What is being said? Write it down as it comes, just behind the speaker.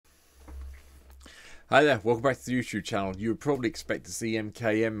Hi there, welcome back to the YouTube channel. You would probably expect to see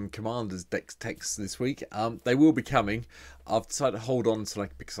MKM Commanders decks text this week. They will be coming. I've decided to hold on to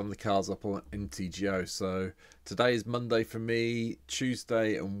pick some of the cards up on mtgo. So today is Monday for me.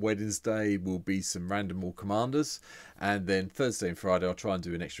 Tuesday and Wednesday will be some random all commanders, and then Thursday and Friday I'll try and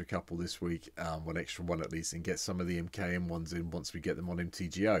do an extra couple this week, one extra one at least, and get some of the MKM ones in once we get them on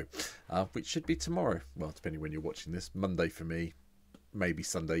mtgo, which should be tomorrow. Well, depending when you're watching this. Monday for me. Maybe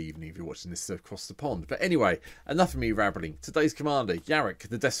Sunday evening if you're watching this across the pond. But anyway, enough of me rambling. Today's commander, Yarok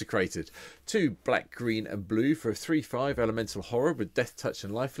the Desecrated. 2 black, green and blue for a 3/5 elemental horror with death touch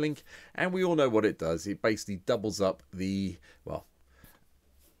and lifelink. And we all know what it does. It basically doubles up the, well,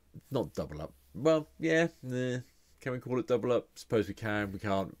 not double up. Well, yeah, can we call it double up? Suppose we can. We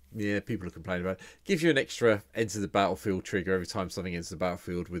can't. Yeah, people are complaining about it. Gives you an extra enter the battlefield trigger every time something enters the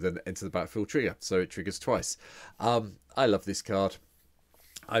battlefield with an enter the battlefield trigger. So it triggers twice. I love this card.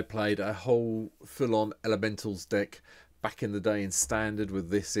 I played a whole full-on elementals deck back in the day in standard with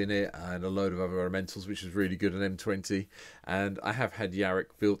this in it and a load of other elementals, which was really good on M20. And I have had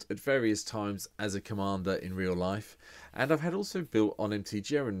Yarok built at various times as a commander in real life, and I've had also built on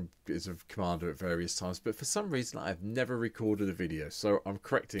mtgo and as a commander at various times, but for some reason I've never recorded a video, so I'm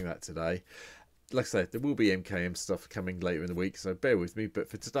correcting that today. Like I said, there will be MKM stuff coming later in the week, so bear with me, but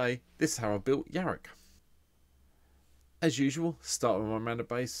for today this is how I built Yarok. As usual, start with my mana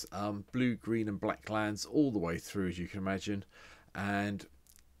base, blue, green and black lands all the way through, as you can imagine, and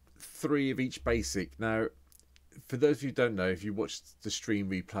 3 of each basic. Now, for those of you who don't know, if you watched the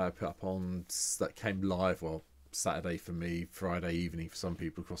stream replay I put up on that came live, well, Saturday for me, Friday evening for some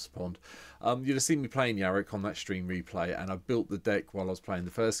people across the pond, you'd have seen me playing Yarok on that stream replay, and I built the deck while I was playing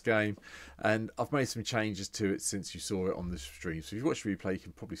the first game, and I've made some changes to it since you saw it on the stream. So if you watch the replay, you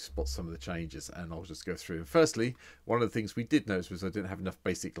can probably spot some of the changes, and I'll just go through. And firstly, one of the things we did notice was I didn't have enough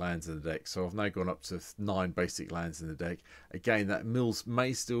basic lands in the deck, so I've now gone up to 9 basic lands in the deck. Again, that mills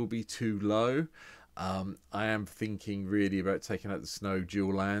may still be too low. I am thinking really about taking out the snow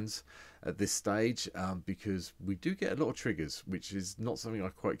dual lands at this stage, because we do get a lot of triggers, which is not something I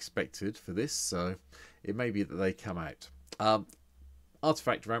quite expected for this, so it may be that they come out.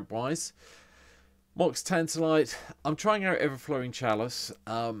 Artifact ramp wise, Mox Tantalite. I'm trying out Everflowing Chalice.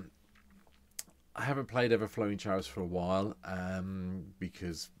 I haven't played Everflowing Chalice for a while,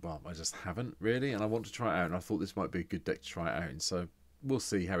 because, well, I just haven't really, and I want to try it out, and I thought this might be a good deck to try it out in, so we'll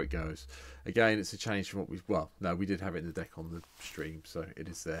see how it goes. Again, it's a change from what we, well, no, we did have it in the deck on the stream, so it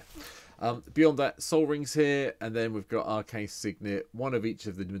is there. Beyond that, Soul Rings here, and then we've got Arcane Signet, 1 of each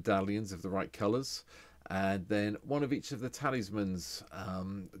of the medallions of the right colours, and then 1 of each of the talismans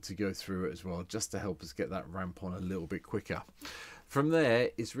to go through it as well, just to help us get that ramp on a little bit quicker. From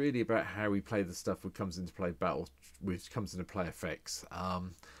there, it's really about how we play the stuff that comes into play battle, which comes into play effects.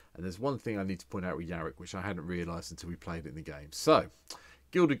 And there's one thing I need to point out with Yarok, which I hadn't realised until we played it in the game. So,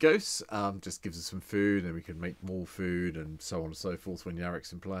 Gilded Ghosts just gives us some food, and we can make more food, and so on and so forth when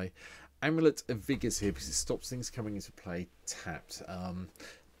Yarok's in play. Amulet of Vigor's here because it stops things coming into play tapped.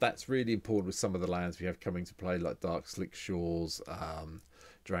 That's really important with some of the lands we have coming to play, like Dark Slick Shores,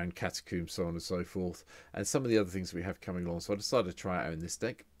 Drowned Catacombs, so on and so forth, and some of the other things we have coming along. So I decided to try it out in this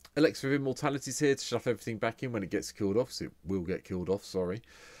deck. Elixir of Immortality is here to shuffle everything back in when it gets killed off, so it will get killed off, sorry.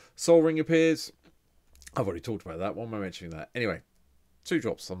 Soul Ring appears. I've already talked about that. Why am I mentioning that? Anyway, 2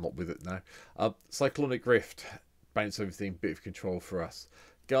 drops. I'm not with it now. Cyclonic Rift. Bounce everything. Bit of control for us.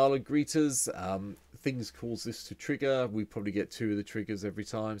 Gala Greeters. Things cause this to trigger. We probably get 2 of the triggers every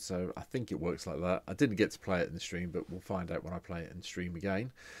time, so I think it works like that. I didn't get to play it in the stream, but we'll find out when I play it in the stream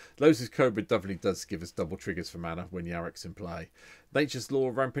again. Lotus Cobra definitely does give us double triggers for mana when Yarok's in play. Nature's Law,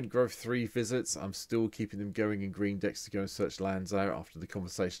 Rampant Growth, 3 visits. I'm still keeping them going in green decks to go and search lands out after the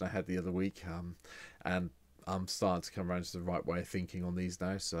conversation I had the other week, and I'm starting to come around to the right way of thinking on these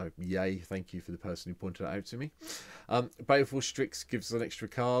now, so yay, thank you for the person who pointed it out to me. Baleful Strix gives us an extra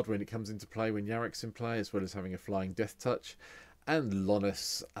card when it comes into play when Yarok's in play, as well as having a flying death touch. And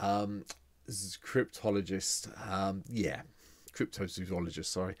Lonus, this is Cryptologist, Cryptozoologist,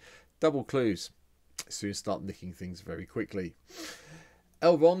 sorry. Double clues, so you start nicking things very quickly.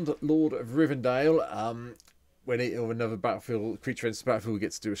 Elrond, Lord of Rivendell, when it or another battlefield creature enters the battlefield, we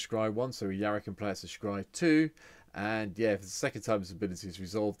get to do a scry 1, so Yarok can play as a scry 2, and yeah, for the second time this ability is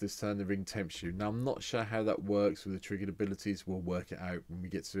resolved this turn, the ring tempts you. Now I'm not sure how that works with the triggered abilities. We'll work it out when we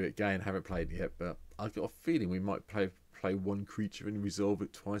get to it again. Haven't played it yet, but I've got a feeling we might play 1 creature and resolve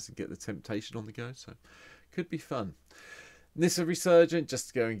it twice and get the temptation on the go, so could be fun. Nissa Resurgent, just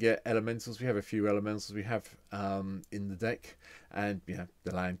to go and get elementals. We have a few elementals we have in the deck, and yeah,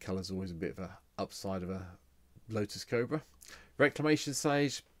 the land colour is always a bit of a upside of a Lotus Cobra. Reclamation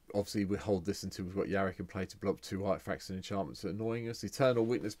Sage, obviously we hold this until we've got Yarok in play to block 2 artifacts and enchantments that are annoying us. Eternal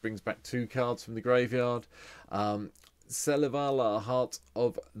Witness brings back 2 cards from the graveyard. Selevala, Heart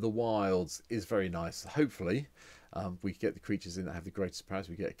of the Wilds, is very nice. Hopefully we get the creatures in that have the greatest powers.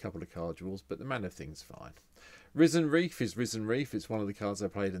 We get a couple of card draws, but the mana thing's fine. Risen Reef is Risen Reef. It's one of the cards I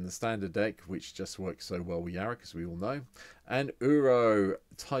played in the standard deck, which just works so well with Yarok, as we all know. And Uro,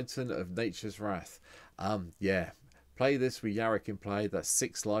 Titan of Nature's Wrath. Yeah, play this with Yarok in play. That's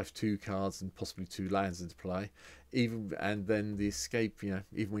 6 life, 2 cards, and possibly 2 lands into play. And then the escape, you know,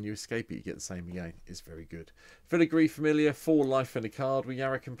 even when you escape it, you get the same again. It's very good. Filigree Familiar, 4 life and a card with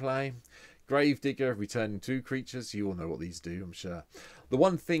Yarok in play. Gravedigger, returning 2 creatures. You all know what these do, I'm sure. The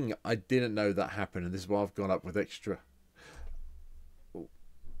one thing I didn't know that happened, and this is why I've gone up with extra,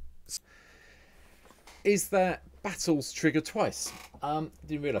 is that battles trigger twice.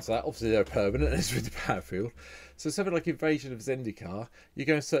 Didn't realise that. Obviously they're permanent, as with the battlefield. So something like Invasion of Zendikar, you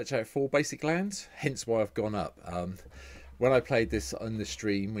go and search out 4 basic lands, hence why I've gone up. When I played this on the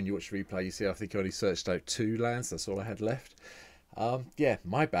stream, when you watch the replay, you see I think I only searched out 2 lands. That's all I had left. Yeah,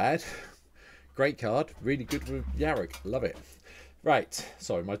 my bad. Great card, really good with Yarok, love it. Right,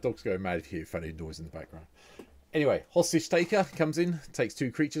 sorry, my dog's going mad if you hear funny noise in the background. Anyway, Hostage Taker comes in, takes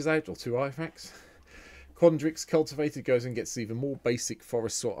 2 creatures out, or 2 artifacts. Quandrix Cultivated goes and gets even more basic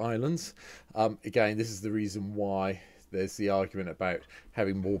forests or islands. Again, this is the reason why there's the argument about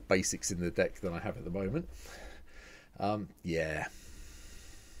having more basics in the deck than I have at the moment. Yeah.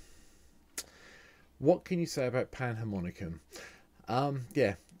 What can you say about Panharmonicon?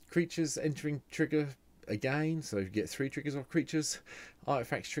 Yeah, creatures entering trigger again, so you get 3 triggers off creatures.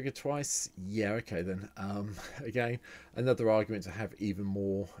 Artifacts trigger twice. Yeah, okay then. Again, another argument to have even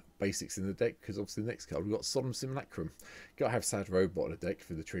more basics in the deck, because obviously the next card we've got Solemn Simulacrum. Got to have Sad Robot in the deck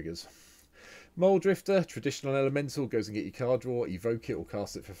for the triggers. Mole Drifter, traditional elemental, goes and get your card draw, evoke it or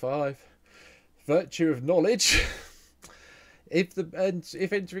cast it for 5. Virtue of Knowledge. If a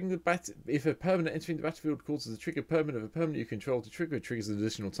permanent entering the battlefield causes a trigger permanent of a permanent you control to trigger, it triggers an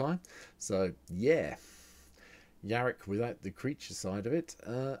additional time. So yeah, Yarok without the creature side of it.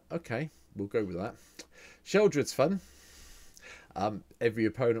 Okay, we'll go with that. Sheldred's fun. Every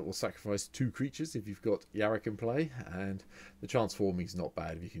opponent will sacrifice 2 creatures if you've got Yarok in play, and the transforming is not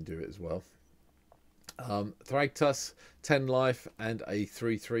bad if you can do it as well. Thragtusk, 10 life and a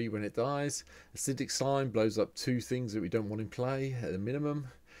 3/3 when it dies. Acidic Slime blows up 2 things that we don't want in play at a minimum.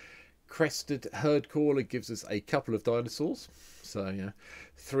 Crested Herd Caller gives us a couple of dinosaurs, so yeah,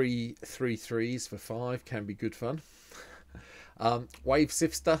 3 3/3s for 5 can be good fun. Wave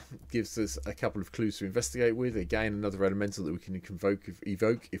Sifter gives us a couple of clues to investigate with. Again, another elemental that we can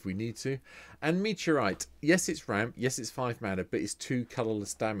evoke if we need to. And Meteorite. Yes, it's ramp. Yes, it's 5 mana, but it's 2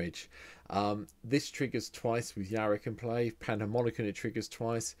 colourless damage. This triggers twice with Yarok in play. Panharmonicon, it triggers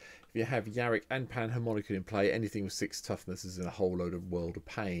twice. If you have Yarok and Panharmonicon in play, anything with 6 toughness is in a whole load of World of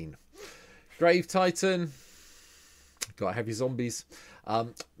Pain. Grave Titan. Gotta have your zombies.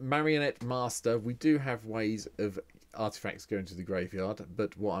 Marionette Master. We do have ways of artifacts going to the graveyard,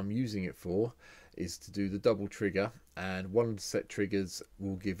 but what I'm using it for is to do the double trigger, and 1 set triggers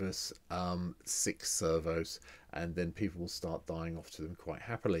will give us 6 servos, and then people will start dying off to them quite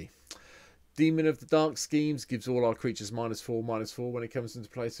happily. Demon of the Dark Schemes gives all our creatures -4/-4 when it comes into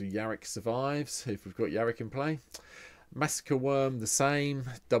play, so Yarok survives if we've got Yarok in play. Massacre Worm, the same,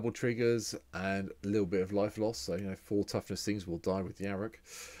 double triggers and a little bit of life loss, so you know, 4 toughness things will die with Yarok.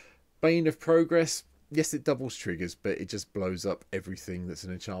 Bane of Progress, yes, it doubles triggers, but it just blows up everything that's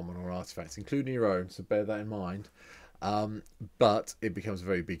an enchantment or artifact, including your own, so bear that in mind. But it becomes a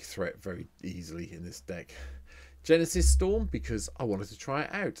very big threat very easily in this deck. Genesis Storm, because I wanted to try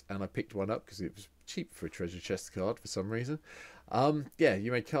it out, and I picked one up because it was cheap for a treasure chest card for some reason. Yeah,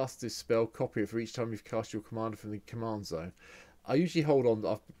 you may cast this spell, copy it for each time you've cast your commander from the command zone. I usually hold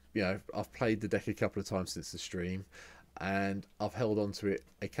on. I've played the deck a couple of times since the stream, and I've held on to it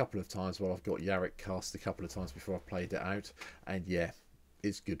a couple of times while I've got Yarok cast a couple of times before I've played it out, and yeah,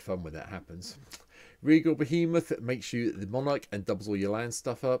 it's good fun when that happens. Regal Behemoth makes you the Monarch and doubles all your land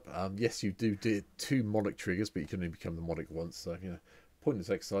stuff up. Yes, you do 2 Monarch triggers, but you can only become the Monarch once, so you know, pointless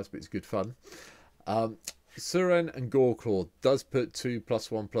exercise, but it's good fun. Suran and Goreclaw does put 2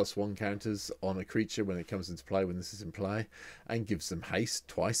 +1/+1 counters on a creature when it comes into play, when this is in play, and gives them haste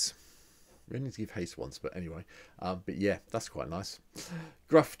twice. We only need to give haste once, but anyway. But yeah, that's quite nice.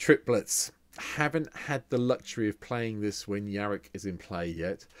 Gruff Triplets. Haven't had the luxury of playing this when Yarok is in play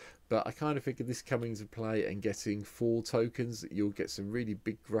yet, but I kind of figured this coming into play and getting 4 tokens, you'll get some really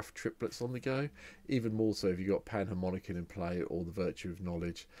big Gruff Triplets on the go. Even more so if you've got Panharmonicon in play or the Virtue of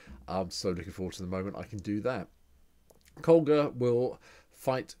Knowledge. I'm so looking forward to the moment I can do that. Colga will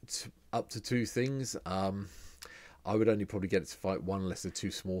fight up to 2 things. I would only probably get it to fight 1 unless they're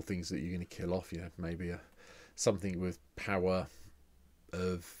 2 small things that you're going to kill off. You know, maybe something with power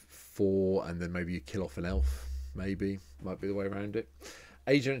of 4, and then maybe you kill off an elf. Maybe might be the way around it.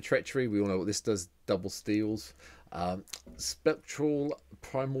 Agent Treachery, we all know what this does, double steals. Spectral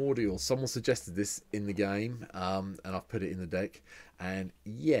Primordial, someone suggested this in the game, and I've put it in the deck, and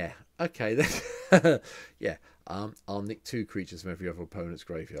yeah, okay, then yeah, I'll nick 2 creatures from every other opponent's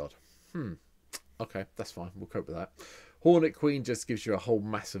graveyard. Okay, that's fine, we'll cope with that. Hornet Queen just gives you a whole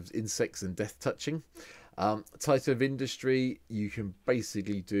mass of insects and death touching. Titan of Industry, you can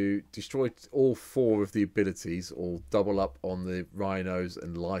basically destroy all 4 of the abilities, or double up on the rhinos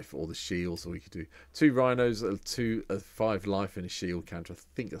and life, or the shields, or you could do 2 rhinos, 5 life and a shield counter. I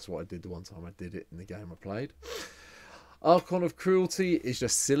think that's what I did the one time I did it in the game I played. Archon of Cruelty is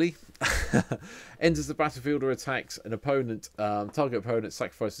just silly. Enters the battlefield or attacks an opponent. Target opponent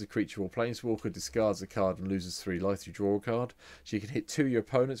sacrifices a creature or planeswalker, discards a card and loses 3 life. You draw a card. So you can hit 2 of your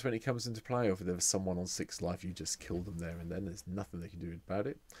opponents when it comes into play, or if there was someone on 6 life, you just kill them there and then. There's nothing they can do about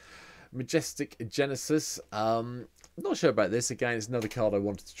it. Majestic Genesis. Not sure about this. Again, it's another card I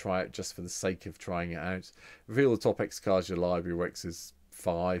wanted to try out just for the sake of trying it out. Reveal the top X cards of your library, where X is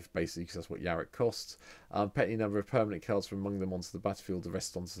 5, basically, because that's what Yarok costs. Put any number of permanent cards from among them onto the battlefield, the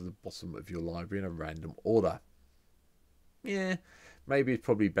rest onto the bottom of your library in a random order. Yeah, maybe it's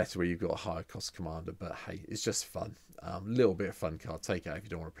probably better where you've got a higher cost commander, but hey, it's just fun. Little bit of fun card. Take it out if you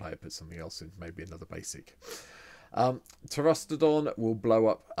don't want to play it, put something else in, maybe another basic. Terrastodon will blow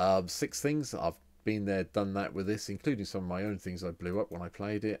up 6 things. I've been there, done that with this, including some of my own things I blew up when I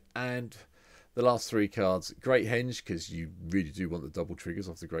played it. And the last 3 cards, Great Henge, because you really do want the double triggers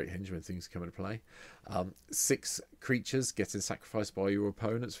off the Great Henge when things come into play. 6 creatures getting sacrificed by your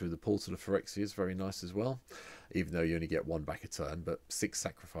opponents through the Portal of Phyrexia is very nice as well, even though you only get 1 back a turn, but 6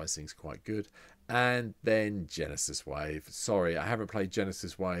 sacrificing is quite good. And then Genesis Wave. Sorry, I haven't played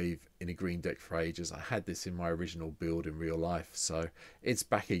Genesis Wave in a green deck for ages. I had this in my original build in real life, so it's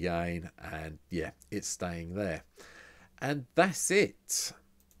back again, and yeah, it's staying there. And that's it.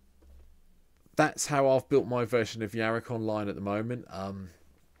 That's how I've built my version of Yarok online at the moment.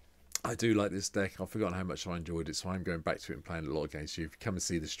 I do like this deck. I've forgotten how much I enjoyed it, so I'm going back to it and playing a lot against you. If you come and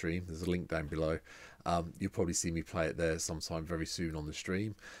see the stream, there's a link down below. You'll probably see me play it there sometime very soon on the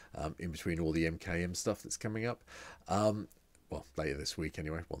stream, in between all the MKM stuff that's coming up. Well, later this week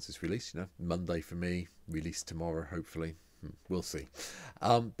anyway, once it's released. You know, Monday for me, released tomorrow, hopefully. We'll see.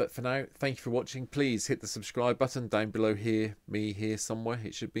 But for now, thank you for watching. Please hit the subscribe button down below here, me here somewhere.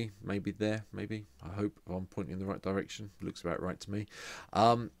 It should be maybe there, maybe. I hope I'm pointing in the right direction. Looks about right to me.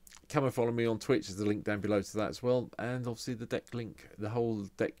 Come and follow me on Twitch. There's a link down below to that as well. And obviously the deck link, the whole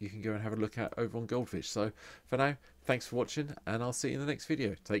deck you can go and have a look at over on Goldfish. So for now, thanks for watching, and I'll see you in the next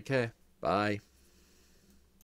video. Take care. Bye.